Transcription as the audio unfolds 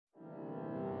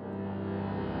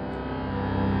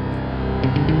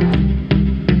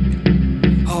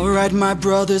Alright, my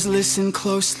brothers, listen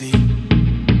closely.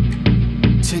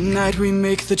 Tonight we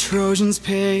make the Trojans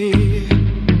pay.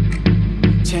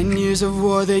 10 years of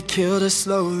war, they killed us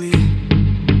slowly,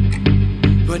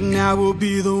 but now we'll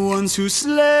be the ones who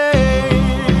slay.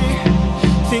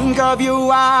 Think of your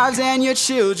wives and your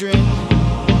children.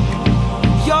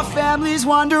 Your families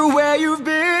wonder where you've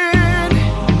been.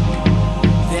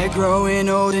 They're growing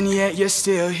old and yet you're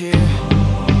still here.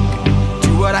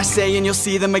 Do what I say and you'll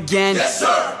see them again. Yes,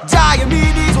 sir!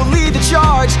 Diomedes will lead the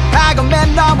charge.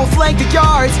 Agamemnon will flank the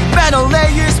guards.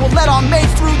 Menelaus will let our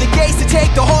mates through the gates to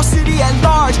take the whole city at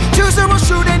large. Teucer will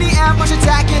shoot any ambush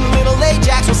attacking. Little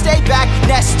Ajax will stay back.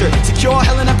 Nestor, secure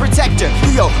Helena, protect her.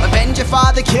 Leo, avenge your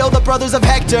father, kill the brothers of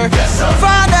Hector. Yes, sir!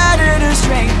 Find that inner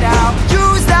strength now.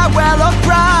 Use that well of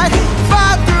pride.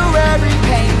 Fight through every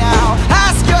pain now.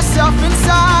 Ask yourself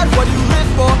inside, what do you live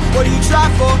for? What do you try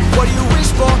for? What do you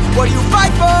wish for? What do you fight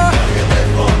for? What do you live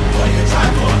for? What do you try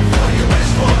for? What do you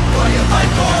wish for? What do you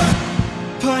fight for?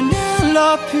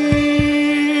 Penelope,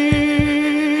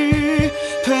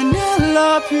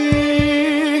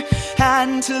 Penelope,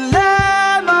 and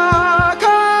Telemachus.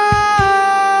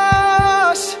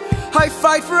 I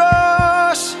fight for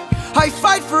us, I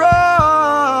fight for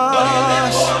us. What do you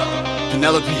live for?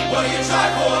 Penelope, What do you try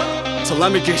for?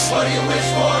 Telemachus, What do you wish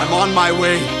for? I'm on my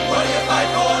way. What do you fight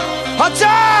for?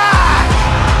 Attack!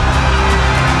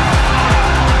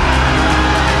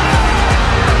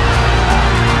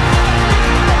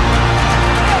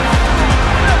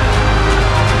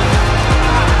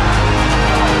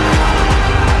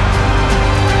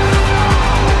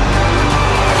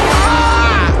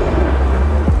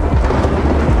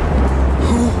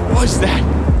 What's that?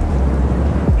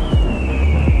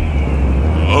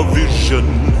 A vision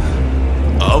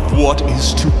of what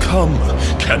is to come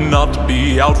cannot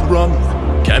be outrun,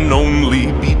 can only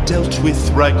be dealt with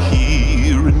right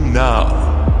here and now.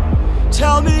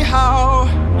 Tell me how.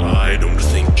 I don't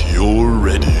think you're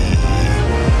ready.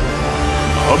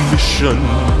 A mission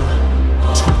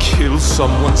to kill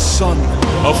someone's son,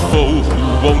 a foe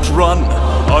who won't run,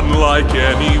 unlike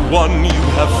anyone you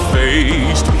have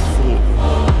faced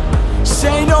before.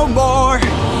 Say no more,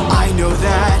 I know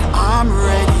that I'm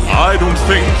ready. I don't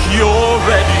think you're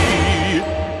ready.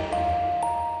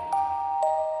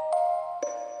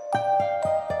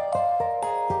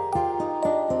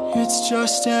 It's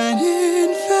just an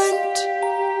infant,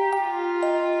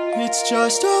 it's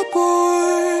just a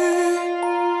boy.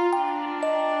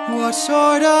 What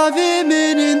sort of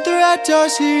imminent threat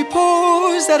does he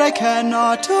pose that I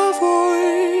cannot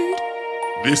avoid?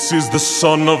 This is the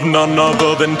son of none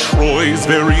other than Troy's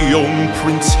very own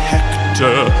Prince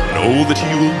Hector. Know that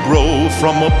he will grow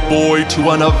from a boy to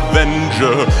an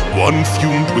avenger, one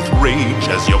fumed with rage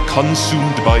as you're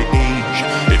consumed by age.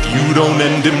 If you don't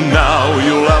end him now,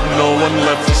 you'll have no one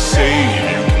left to save.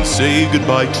 You can say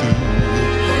goodbye to.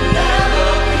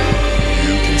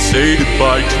 You can say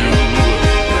goodbye to.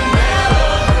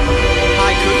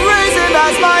 I could raise him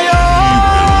as my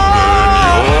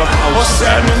own, Your house or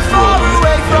send him and far throne.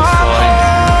 away from home.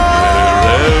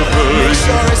 Make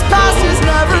sure his past is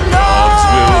never known.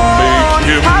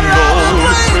 I'd rather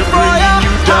bleed for ya.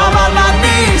 I'm on my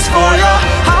knees for ya.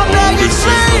 I'm begging This is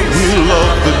the please. will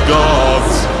of the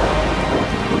gods.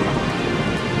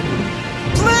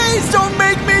 Please don't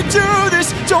make me do this.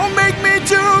 Don't make me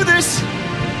do this.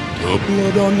 The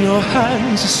blood on your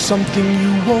hands is something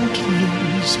you won't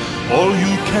lose. All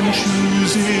you can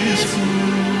choose is who.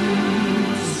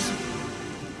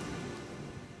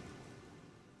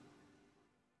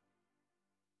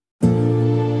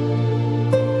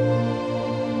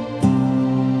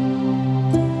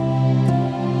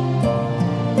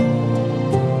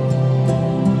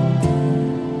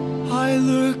 I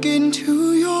look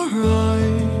into your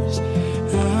eyes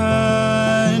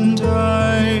and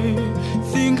I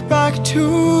think back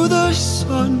to the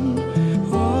son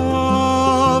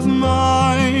of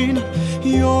mine.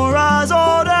 You're as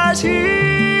old as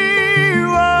he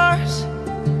was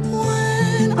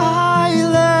when I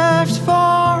left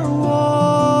for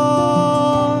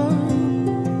war.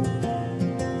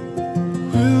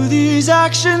 Will these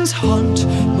actions haunt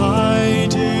my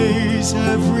days?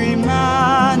 Every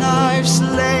man I've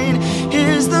slain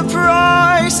is the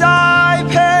price I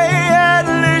pay.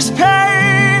 Endless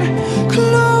pain.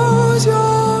 Close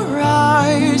your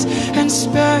eyes and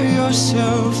spare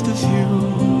yourself the view.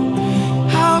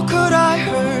 How could I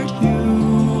hurt you?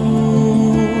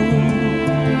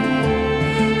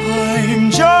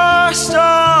 I'm just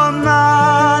a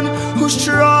man who's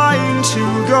trying to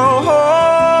go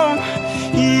home,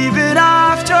 even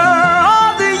after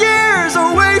all the years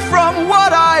away from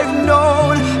what I've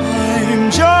known. I'm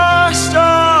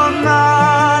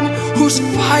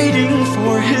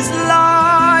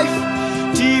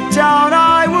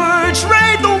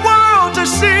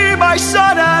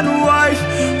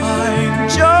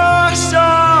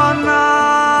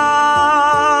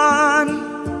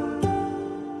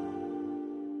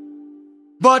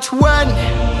But when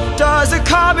does a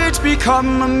comet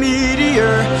become a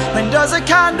meteor? When does a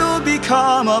candle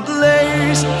become a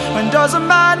blaze? When does a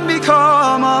man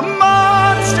become a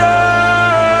monster?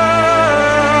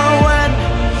 When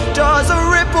does a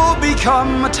ripple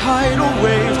become a tidal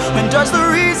wave? When does the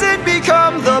reason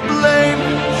become the blame?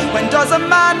 When does a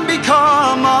man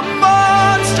become a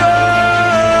monster?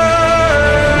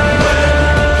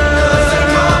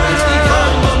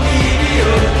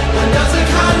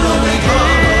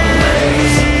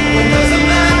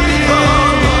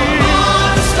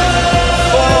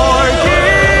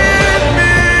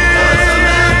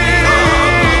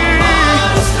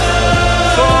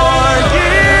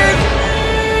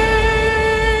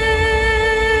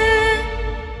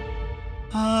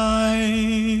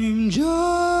 I'm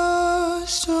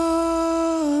just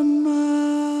a man.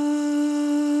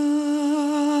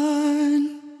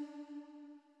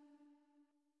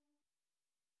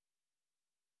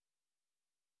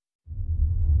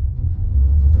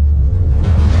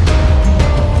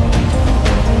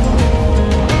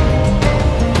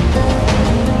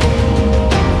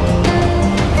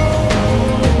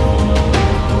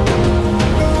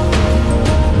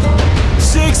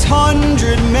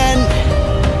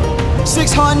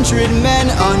 600 men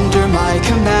under my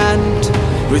command,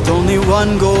 with only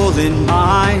one goal in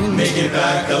mind: make it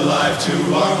back alive to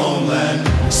our homeland.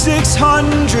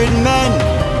 600 men,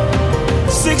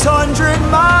 600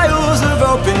 miles of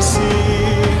open sea.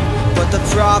 But the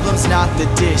problem's not the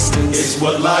distance, it's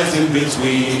what lies in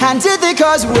between. And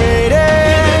Ithaca's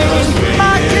waiting,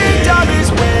 my kingdom is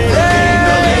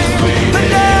waiting,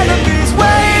 Penelope's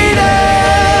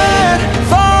waiting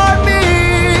for me.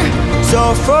 So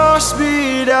full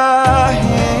speed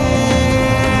ahead,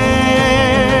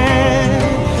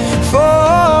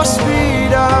 full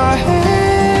speed ahead.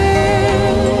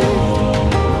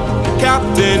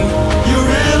 Captain, you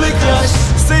really just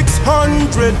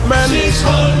 600 men,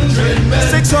 600 men,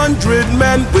 600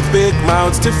 men with big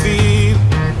mouths to feed,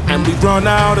 and we've run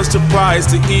out of supplies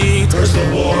to eat. First the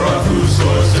war of whose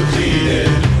stores depleted.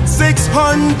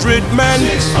 600 men,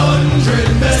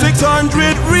 600 men,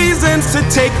 600 reasons to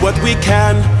take what we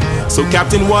can. So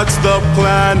Captain, what's the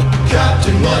plan?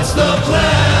 Captain, what's the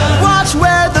plan? Watch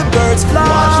where the birds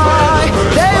fly,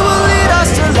 they will lead us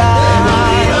to land.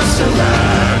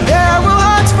 There we'll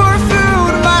hunt for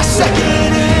food, my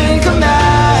second in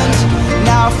command.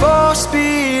 Now full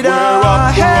speed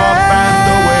ahead. We're off and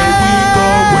away we go.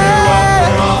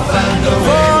 We're off and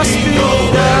away we go.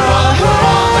 We're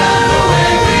off and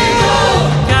away we go.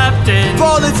 Captain,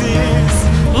 Polities.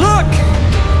 look!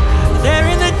 There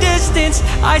in the distance,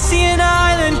 I see an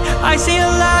island. I see a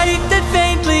light that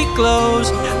faintly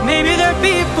glows. Maybe they're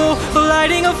people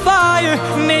lighting a fire.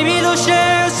 Maybe they'll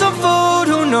share some food,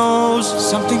 who knows?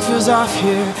 Something feels off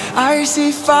here. I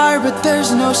see fire, but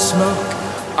there's no smoke.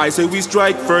 I say we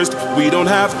strike first, we don't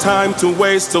have time to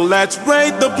waste, so let's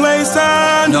raid the place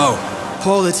and... No.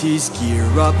 Polities, gear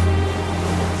up.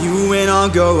 You win, I'll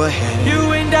go ahead.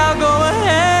 You and I'll go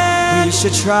ahead. We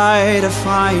should try to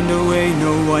find a way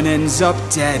no one ends up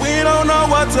dead. We don't know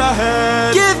what's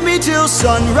ahead. Give me till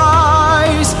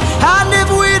sunrise, and if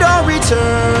we don't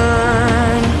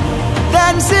return,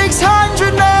 then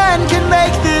 600 men can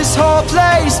make this whole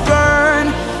place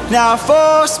burn. Now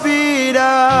full speed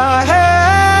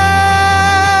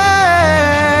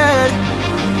ahead,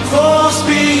 full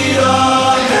speed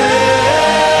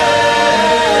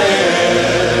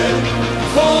ahead,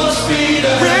 Full speed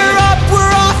ahead. we're up,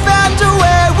 we're off, and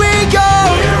away we go.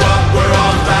 We're up, we're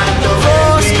off and away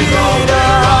Full we speed go.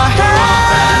 We're off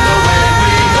and away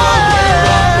we go. We're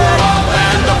up, we're off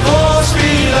and full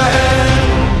speed ahead.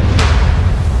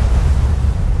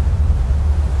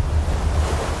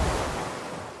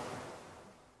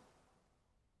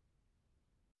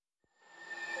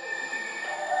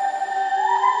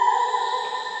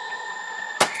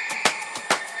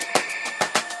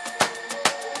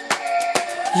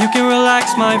 You can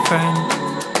relax, my friend.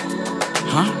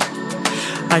 Huh?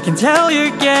 I can tell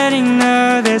you're getting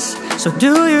nervous, so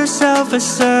do yourself a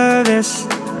service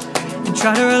and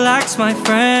try to relax, my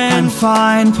friend. And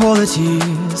find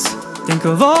polities. Think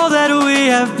of all that we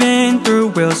have been through.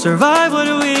 We'll survive what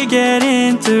we get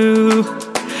into.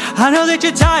 I know that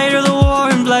you're tired of the war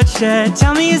and bloodshed.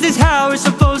 Tell me, is this how we're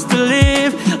supposed to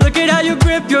live? Look at how you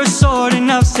grip your sword,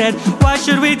 enough said. Why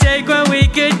should we take when we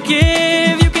could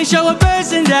give? You can show a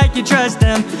person that you trust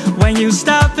them when you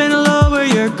stop and lower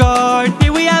your guard.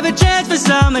 Here we have a chance for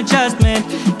some adjustment.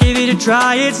 Give it a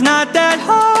try, it's not that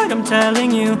hard. I'm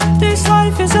telling you, this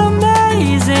life is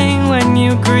amazing when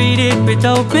you greet it with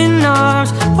open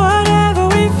arms. Whatever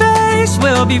we face,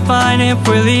 we'll be fine if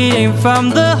we're leading from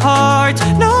the heart.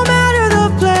 No matter the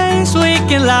place this, we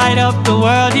can light up the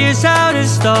world. Here's how to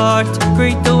start.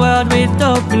 Greet the world with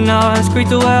open arms. Greet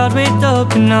the world with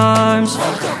open arms.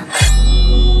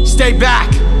 Stay back!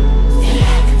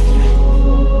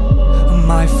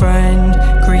 My friend,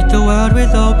 greet the world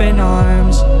with open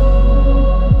arms.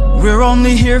 We're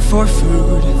only here for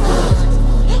food.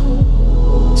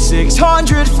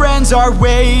 600 friends are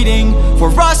waiting for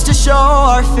us to show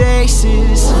our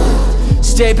faces.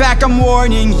 Stay back, I'm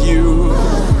warning you.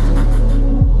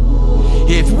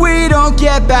 If we don't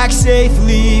get back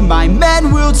safely, my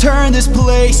men will turn this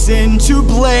place into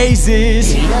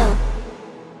blazes.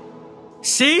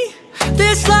 See?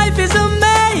 This life is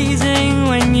amazing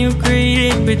when you greet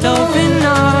it with open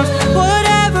arms.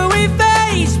 Whatever we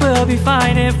face, we'll be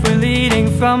fine if we're leading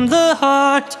from the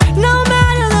heart. No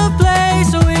matter the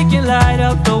place, we can light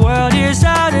up the world. Here's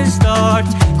how to start.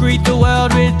 Greet the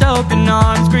world with open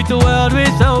arms. Greet the world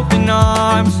with open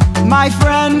arms. My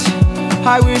friend,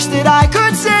 I wish that I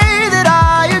could say that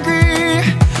I agree,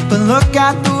 but look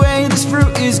at the way this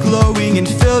fruit is glowing and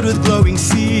filled with glowing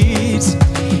seeds.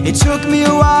 It took me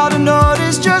a while to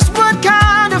notice just what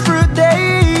kind of fruit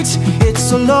they eat.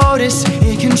 It's a lotus,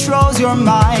 it controls your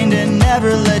mind and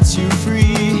never lets you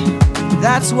free.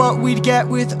 That's what we'd get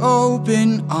with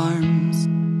open arms.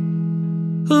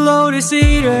 Lotus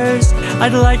eaters,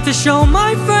 I'd like to show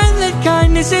my friend that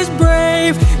kindness is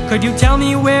brave. Could you tell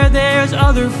me where there's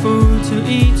other food to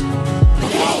eat?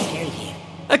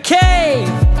 A cave!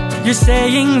 You're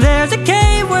saying there's a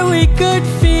cave where we could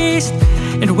feast.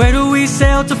 And where do we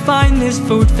sail to find this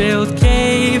food-filled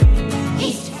cave?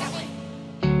 East.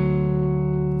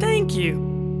 Thank you.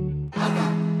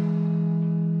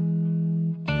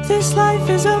 This life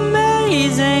is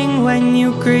amazing when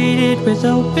you greet it with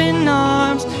open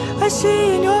arms. I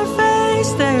see in your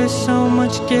face there's so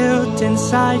much guilt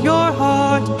inside your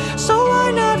heart. So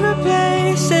why not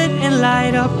replace it and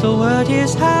light up the world?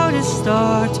 Here's how to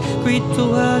start. Greet the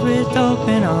world with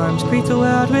open arms. Greet the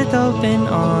world with open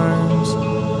arms.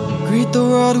 Greet the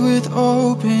world with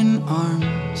open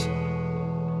arms.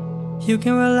 You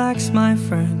can relax, my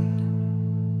friend.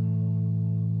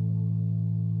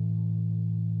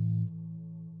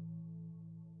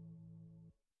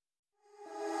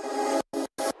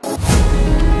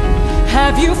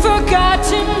 Have you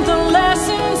forgotten the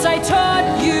lessons I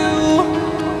taught you?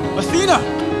 Athena!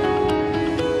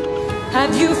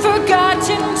 Have you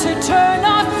forgotten to turn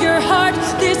off your heart?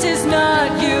 This is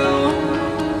not you.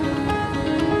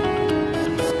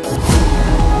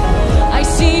 I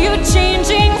see you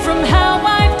changing from how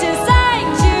I've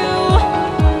designed you.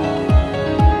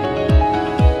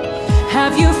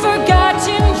 Have you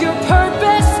forgotten your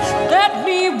purpose? Let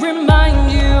me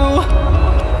remind you.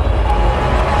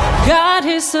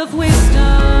 Goddess of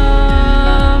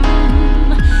wisdom,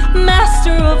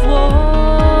 master of war,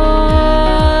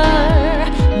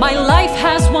 my life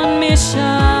has one mission: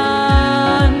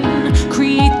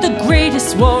 create the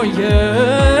greatest warrior.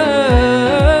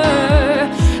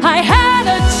 I had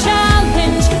a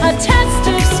challenge, a test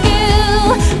of skill,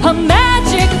 a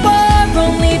magic bar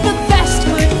only the best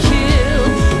could kill.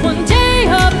 One day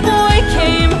a boy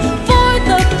came for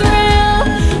the thrill,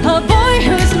 a boy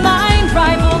whose mind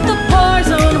rivaled the bar's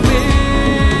own will.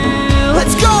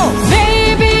 Let's go!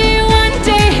 Maybe one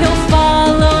day he'll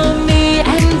follow me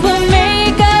and we'll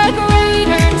make a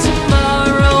greater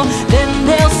tomorrow. Then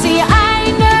they'll see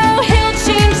I know he'll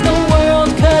change the world,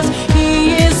 'cause he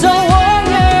is a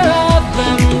warrior of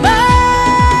the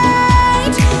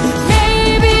night.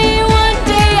 Maybe one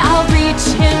day I'll reach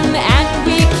him and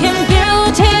we can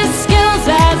build his skills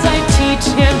as I teach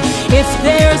him. If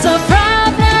there's a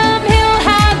problem, he'll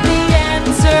have the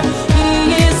answer. He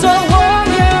is a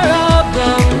warrior of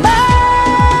the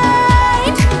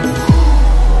night.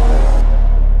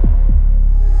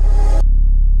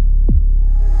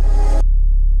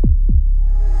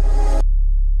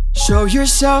 Show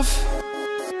yourself.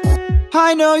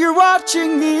 I know you're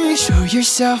watching me. Show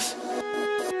yourself.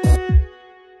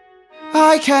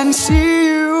 I can see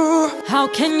you. How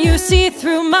can you see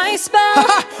through my spell?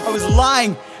 I was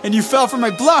lying and you fell for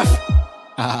my bluff.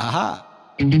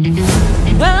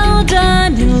 Well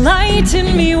done, enlighten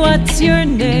me, what's your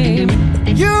name?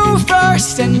 You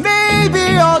first and maybe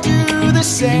I'll do the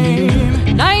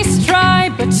same. Nice try,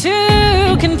 but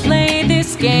two can play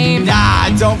this game. Nah,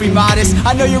 don't be modest,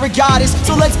 I know you're a goddess,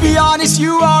 so let's be honest,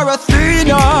 you are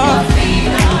Athena.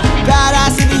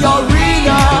 Badass in the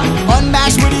arena,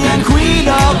 unmatched, witty and queen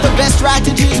of the best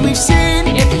strategies we've seen.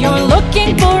 If you're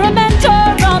looking for a mentor,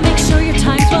 I'll make sure your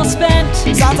time's well spent.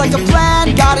 Sounds like a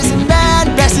plan, goddess and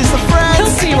man, best is the friends.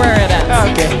 You'll see where it ends.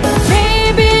 Okay.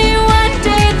 Maybe one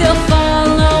day they'll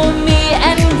follow me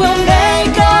and we'll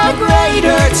make a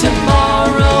greater tomorrow.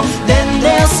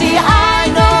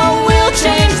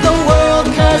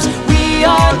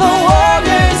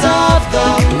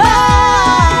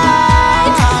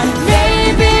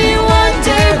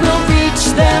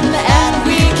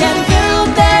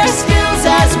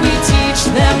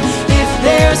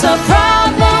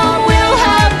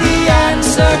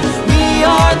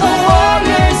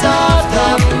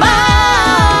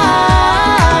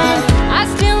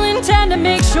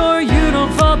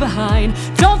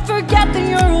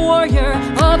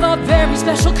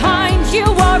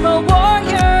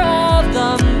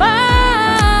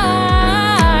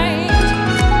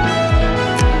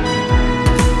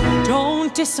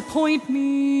 won't disappoint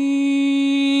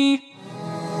me.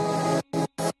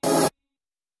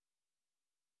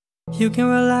 You can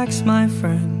relax, my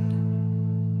friend.